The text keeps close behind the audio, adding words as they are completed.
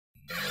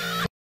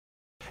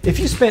If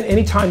you spent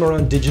any time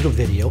around digital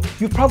video,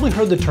 you've probably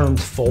heard the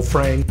terms full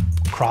frame,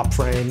 and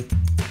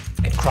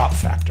crop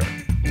factor.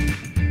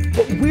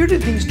 But where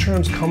did these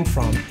terms come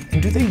from,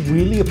 and do they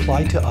really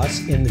apply to us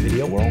in the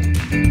video world?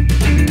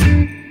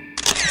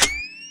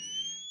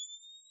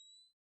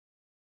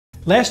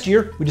 Last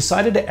year, we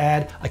decided to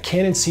add a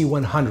Canon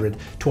C100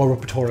 to our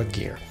repertoire of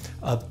gear,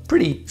 a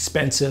pretty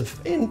expensive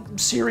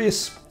and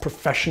serious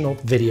professional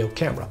video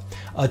camera,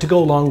 to go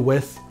along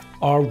with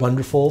our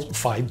wonderful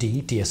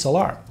 5D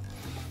DSLR.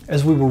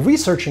 As we were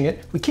researching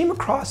it, we came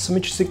across some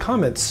interesting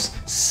comments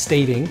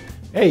stating,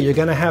 hey, you're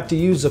gonna have to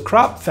use a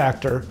crop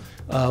factor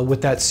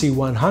with that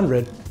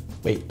C100.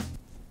 Wait,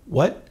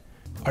 what?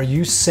 Are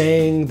you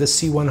saying the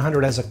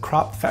C100 has a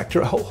crop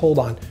factor? Oh, hold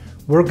on.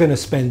 We're gonna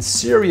spend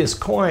serious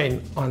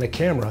coin on a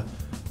camera.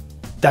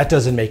 That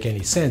doesn't make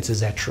any sense,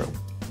 is that true?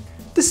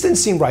 This didn't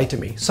seem right to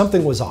me.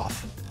 Something was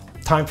off.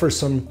 Time for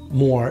some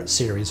more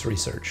serious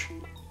research.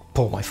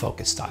 Pull my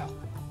focus style.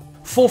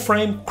 Full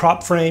frame,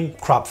 crop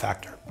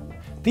factor.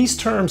 These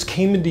terms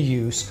came into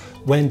use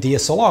when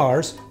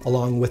DSLRs,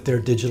 along with their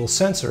digital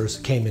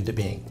sensors, came into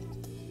being.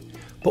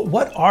 But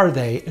what are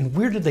they and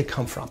where did they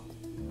come from?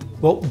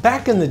 Well,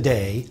 back in the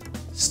day,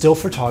 still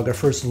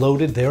photographers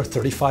loaded their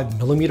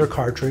 35mm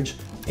cartridge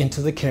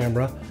into the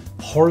camera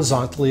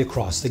horizontally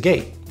across the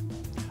gate.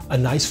 A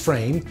nice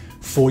frame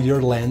for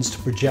your lens to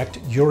project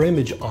your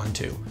image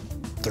onto.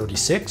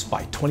 36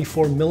 by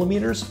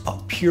 24mm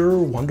of pure,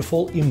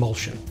 wonderful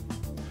emulsion.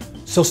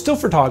 So still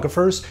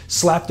photographers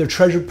slapped their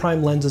treasured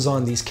prime lenses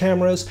on these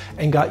cameras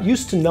and got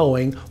used to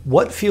knowing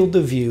what field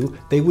of view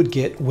they would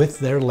get with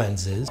their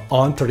lenses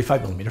on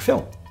 35mm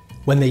film.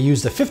 When they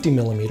used a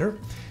 50mm,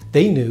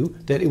 they knew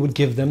that it would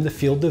give them the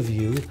field of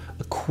view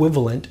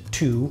equivalent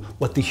to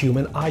what the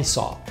human eye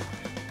saw.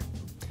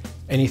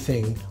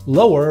 Anything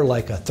lower,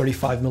 like a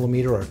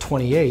 35mm or a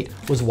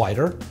 28, was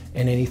wider,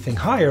 and anything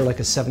higher,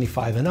 like a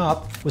 75 and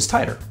up, was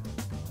tighter.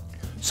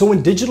 So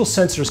when digital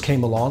sensors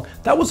came along,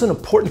 that was an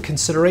important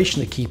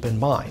consideration to keep in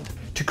mind.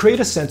 To create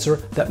a sensor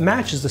that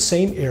matches the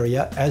same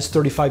area as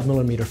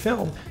 35mm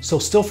film, so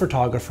still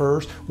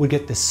photographers would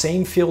get the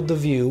same field of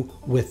view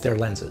with their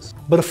lenses.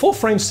 But a full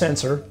frame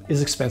sensor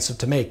is expensive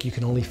to make. You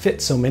can only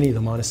fit so many of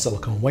them on a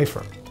silicone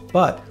wafer.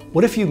 But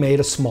what if you made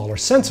a smaller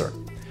sensor,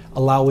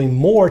 allowing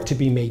more to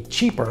be made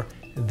cheaper,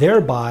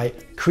 thereby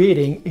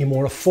creating a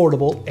more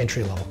affordable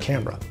entry-level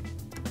camera?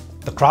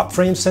 The crop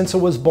frame sensor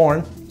was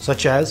born,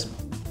 such as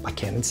a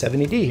Canon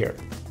 70D here.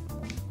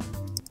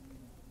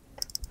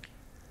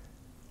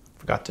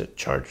 Forgot to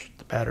charge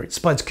the battery.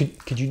 Spuds,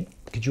 could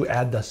you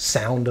add the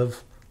sound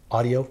of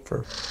audio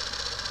for?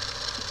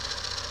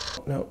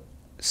 No,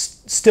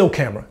 still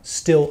camera.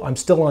 I'm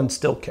still on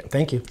still cam.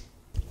 Thank you.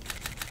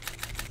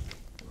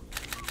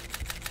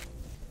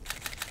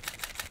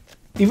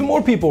 Even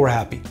more people were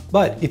happy.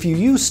 But if you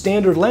use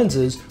standard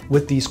lenses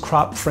with these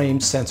crop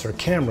frame sensor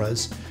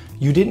cameras,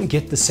 you didn't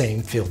get the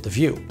same field of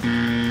view.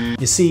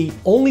 You see,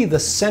 only the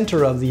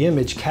center of the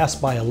image cast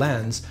by a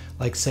lens,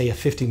 like say a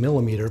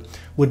 50mm,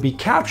 would be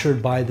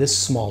captured by this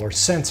smaller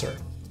sensor.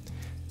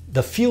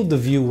 The field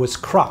of view was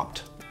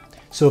cropped.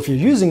 So if you're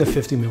using a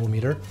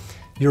 50mm,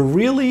 you're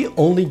really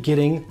only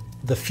getting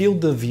the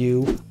field of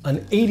view an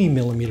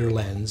 80mm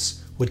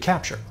lens would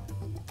capture.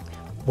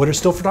 What are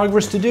still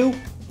photographers to do?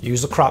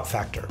 Use a crop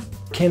factor.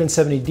 Canon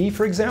 70D,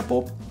 for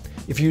example,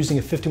 if you're using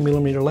a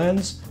 50mm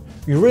lens,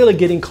 you're really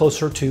getting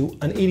closer to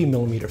an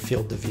 80mm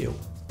field of view.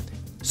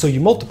 So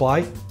you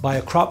multiply by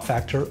a crop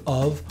factor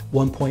of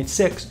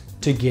 1.6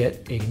 to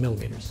get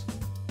 80mm.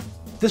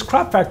 This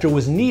crop factor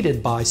was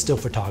needed by still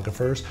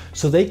photographers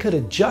so they could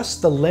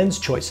adjust the lens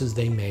choices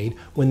they made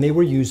when they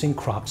were using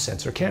crop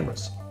sensor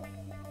cameras.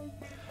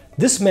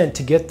 This meant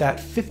to get that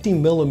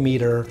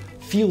 50mm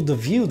field of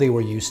view they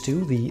were used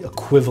to, the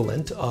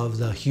equivalent of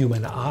the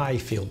human eye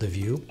field of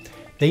view,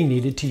 they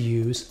needed to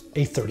use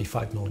a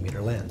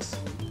 35mm lens.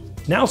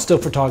 Now still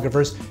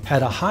photographers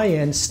had a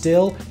high-end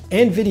still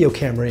and video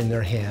camera in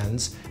their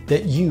hands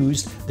that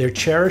used their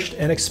cherished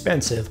and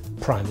expensive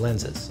prime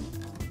lenses.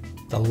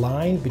 The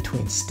line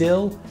between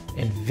still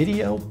and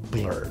video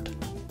blurred.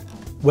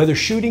 Whether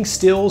shooting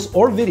stills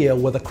or video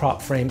with a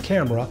crop frame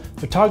camera,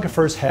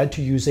 photographers had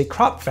to use a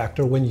crop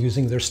factor when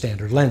using their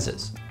standard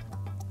lenses.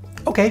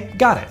 Okay,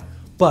 got it.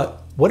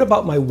 But what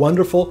about my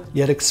wonderful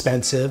yet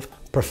expensive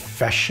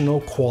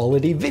professional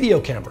quality video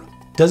camera?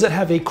 Does it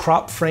have a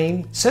crop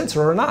frame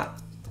sensor or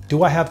not?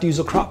 Do I have to use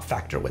a crop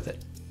factor with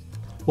it?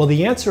 Well,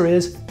 the answer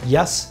is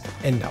yes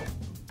and no.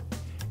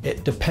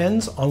 It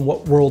depends on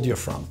what world you're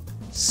from,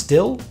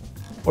 still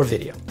or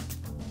video.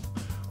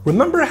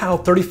 Remember how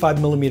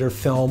 35mm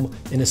film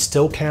in a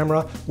still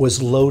camera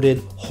was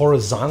loaded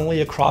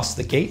horizontally across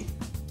the gate,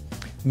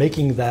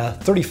 making the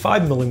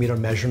 35mm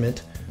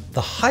measurement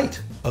the height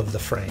of the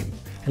frame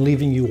and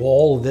leaving you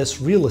all of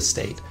this real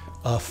estate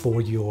for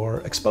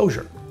your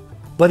exposure.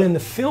 But in the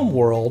film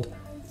world,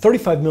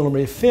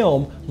 35mm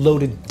film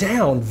loaded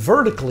down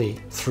vertically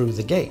through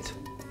the gate.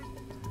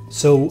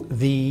 So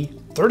the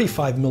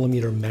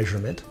 35mm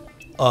measurement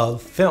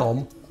of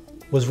film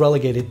was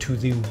relegated to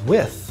the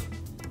width,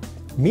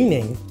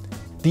 meaning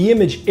The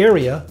image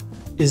area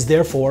is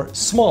therefore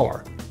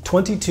smaller,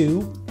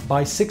 22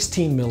 by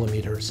 16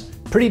 millimeters,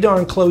 pretty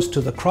darn close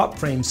to the crop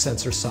frame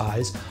sensor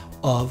size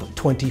of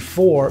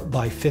 24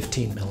 by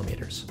 15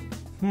 millimeters.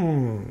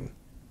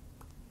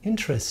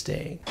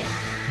 Interesting.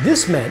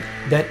 This meant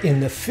that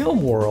in the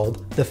film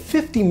world, the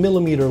 50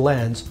 millimeter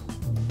lens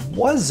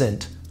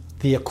wasn't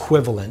the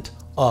equivalent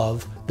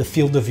of the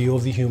field of view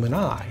of the human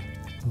eye,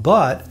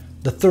 but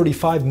the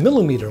 35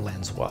 millimeter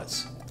lens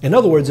was. In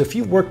other words, if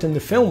you worked in the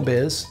film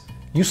biz,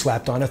 you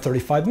slapped on a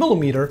 35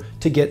 millimeter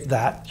to get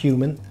that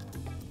human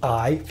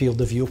eye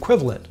field of view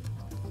equivalent.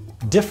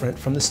 Different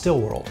from the still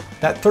world.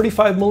 That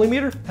 35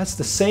 millimeter, that's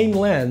the same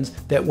lens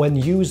that when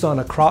used on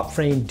a crop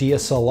frame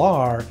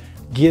DSLR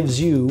gives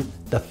you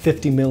the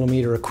 50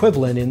 millimeter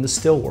equivalent in the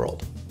still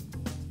world.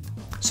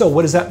 So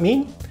what does that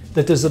mean?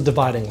 That there's a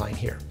dividing line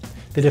here.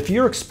 That if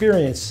your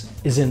experience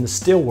is in the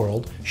still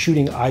world,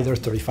 shooting either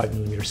 35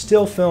 millimeter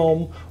still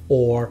film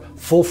or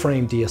full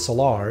frame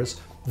DSLRs,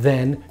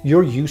 then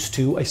you're used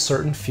to a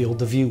certain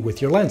field of view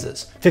with your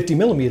lenses. 50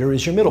 millimeter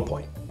is your middle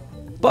point.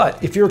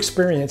 But if your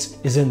experience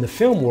is in the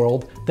film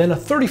world, then a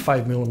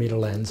 35 millimeter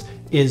lens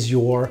is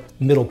your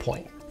middle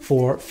point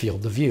for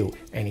field of view.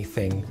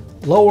 Anything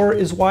lower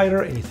is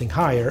wider, anything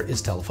higher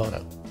is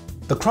telephoto.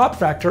 The crop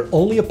factor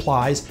only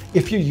applies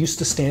if you're used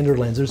to standard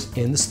lenses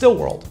in the still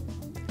world.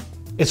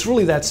 It's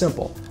really that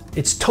simple.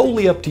 It's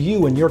totally up to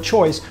you and your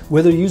choice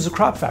whether you use a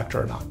crop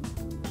factor or not.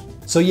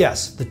 So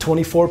yes, the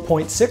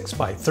 24.6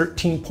 by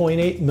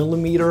 13.8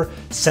 millimeter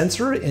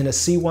sensor in a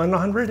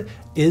C100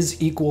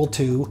 is equal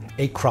to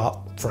a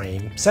crop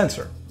frame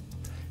sensor.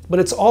 But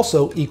it's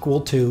also equal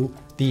to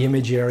the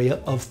image area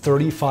of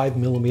 35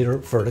 millimeter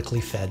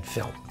vertically fed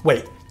film.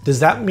 Wait, does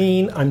that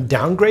mean I'm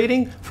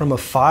downgrading from a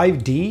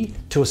 5D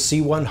to a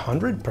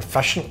C100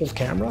 professional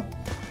camera?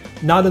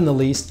 Not in the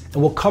least, and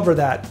we'll cover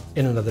that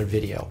in another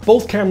video.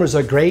 Both cameras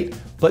are great,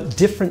 but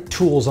different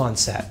tools on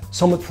set.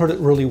 Someone put it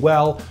really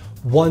well.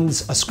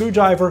 One's a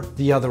screwdriver,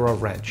 the other a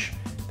wrench.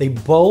 They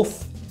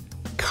both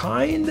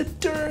kind of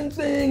turn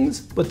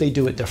things, but they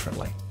do it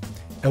differently.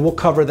 And we'll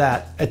cover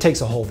that. It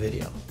takes a whole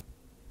video.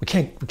 We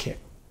can't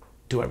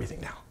do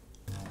everything now.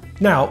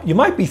 Now, you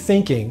might be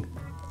thinking,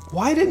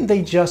 why didn't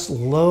they just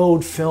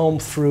load film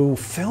through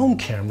film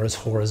cameras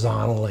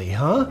horizontally,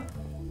 huh?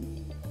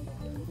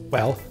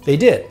 Well, they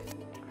did.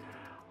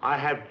 I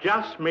have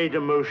just made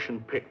a motion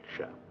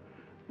picture,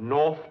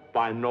 North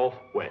by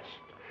Northwest.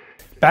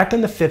 Back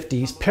in the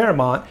 50s,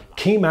 Paramount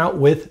came out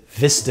with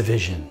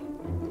VISTAVISION,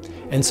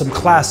 and some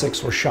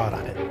classics were shot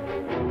on it.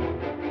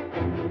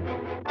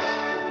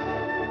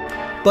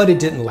 But it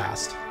didn't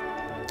last.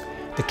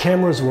 The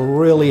cameras were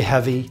really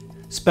heavy,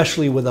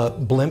 especially with a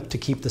blimp to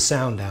keep the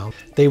sound down.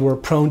 They were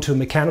prone to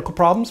mechanical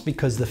problems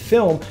because the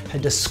film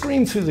had to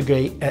scream through the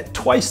grate at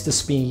twice the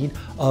speed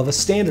of a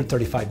standard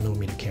 35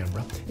 millimeter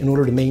camera in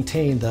order to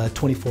maintain the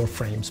 24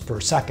 frames per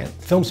second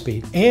film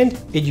speed. And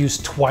it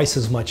used twice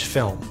as much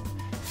film.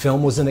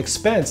 Film was an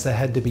expense that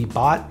had to be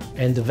bought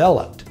and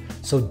developed.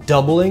 So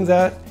doubling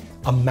that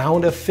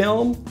amount of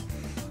film,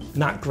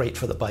 not great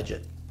for the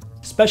budget,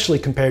 especially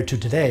compared to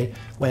today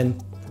when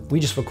we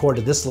just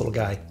recorded this little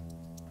guy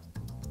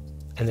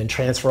and then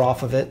transfer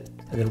off of it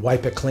and then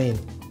wipe it clean,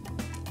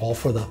 all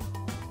for the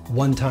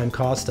one-time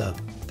cost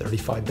of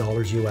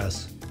 $35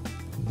 US.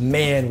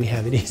 Man, we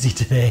have it easy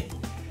today.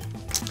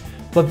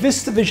 But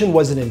VISTAVISION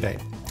wasn't in vain.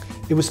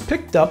 It was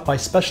picked up by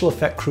special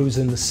effect crews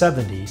in the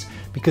 70s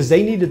because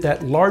they needed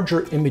that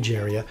larger image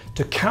area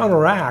to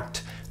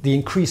counteract the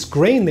increased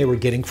grain they were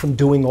getting from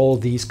doing all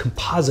of these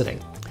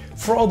compositing.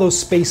 For all those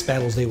space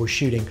battles they were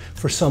shooting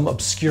for some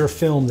obscure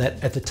film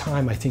that at the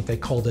time I think they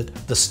called it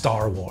the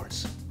Star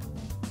Wars.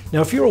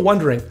 Now if you were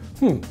wondering,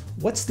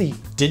 what's the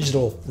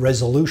digital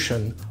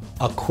resolution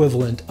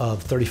equivalent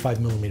of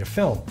 35 millimeter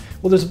film?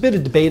 Well, there's a bit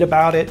of debate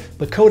about it,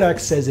 but Kodak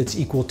says it's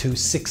equal to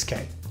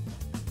 6K.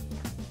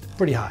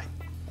 Pretty high.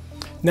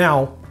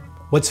 Now,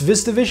 what's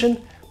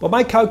VISTAVISION? Well,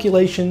 my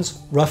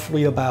calculations,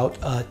 roughly about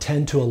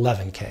 10 to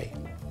 11K.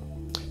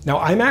 Now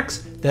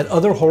IMAX, that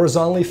other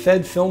horizontally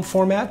fed film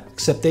format,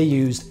 except they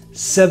used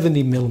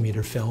 70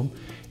 millimeter film,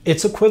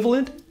 its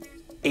equivalent,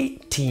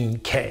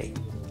 18K.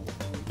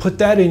 Put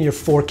that in your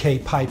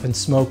 4K pipe and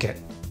smoke it.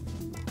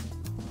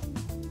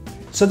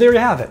 So there you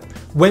have it.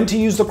 When to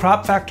use the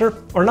crop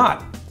factor or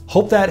not.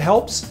 Hope that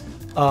helps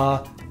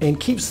and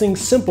keeps things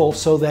simple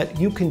so that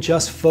you can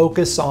just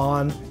focus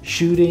on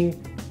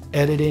shooting,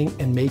 editing,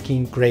 and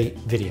making great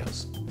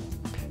videos.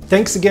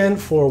 Thanks again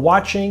for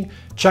watching.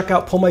 Check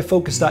out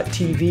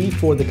pullmyfocus.tv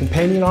for the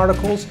companion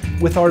articles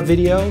with our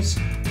videos.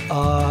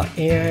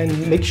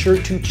 And make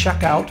sure to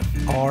check out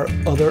our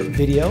other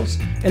videos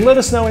and let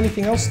us know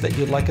anything else that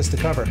you'd like us to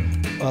cover.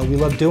 We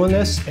love doing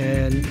this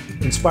and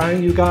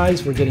inspiring you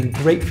guys. We're getting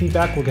great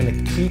feedback. We're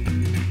going to keep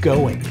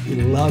going. We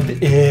love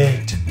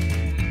it.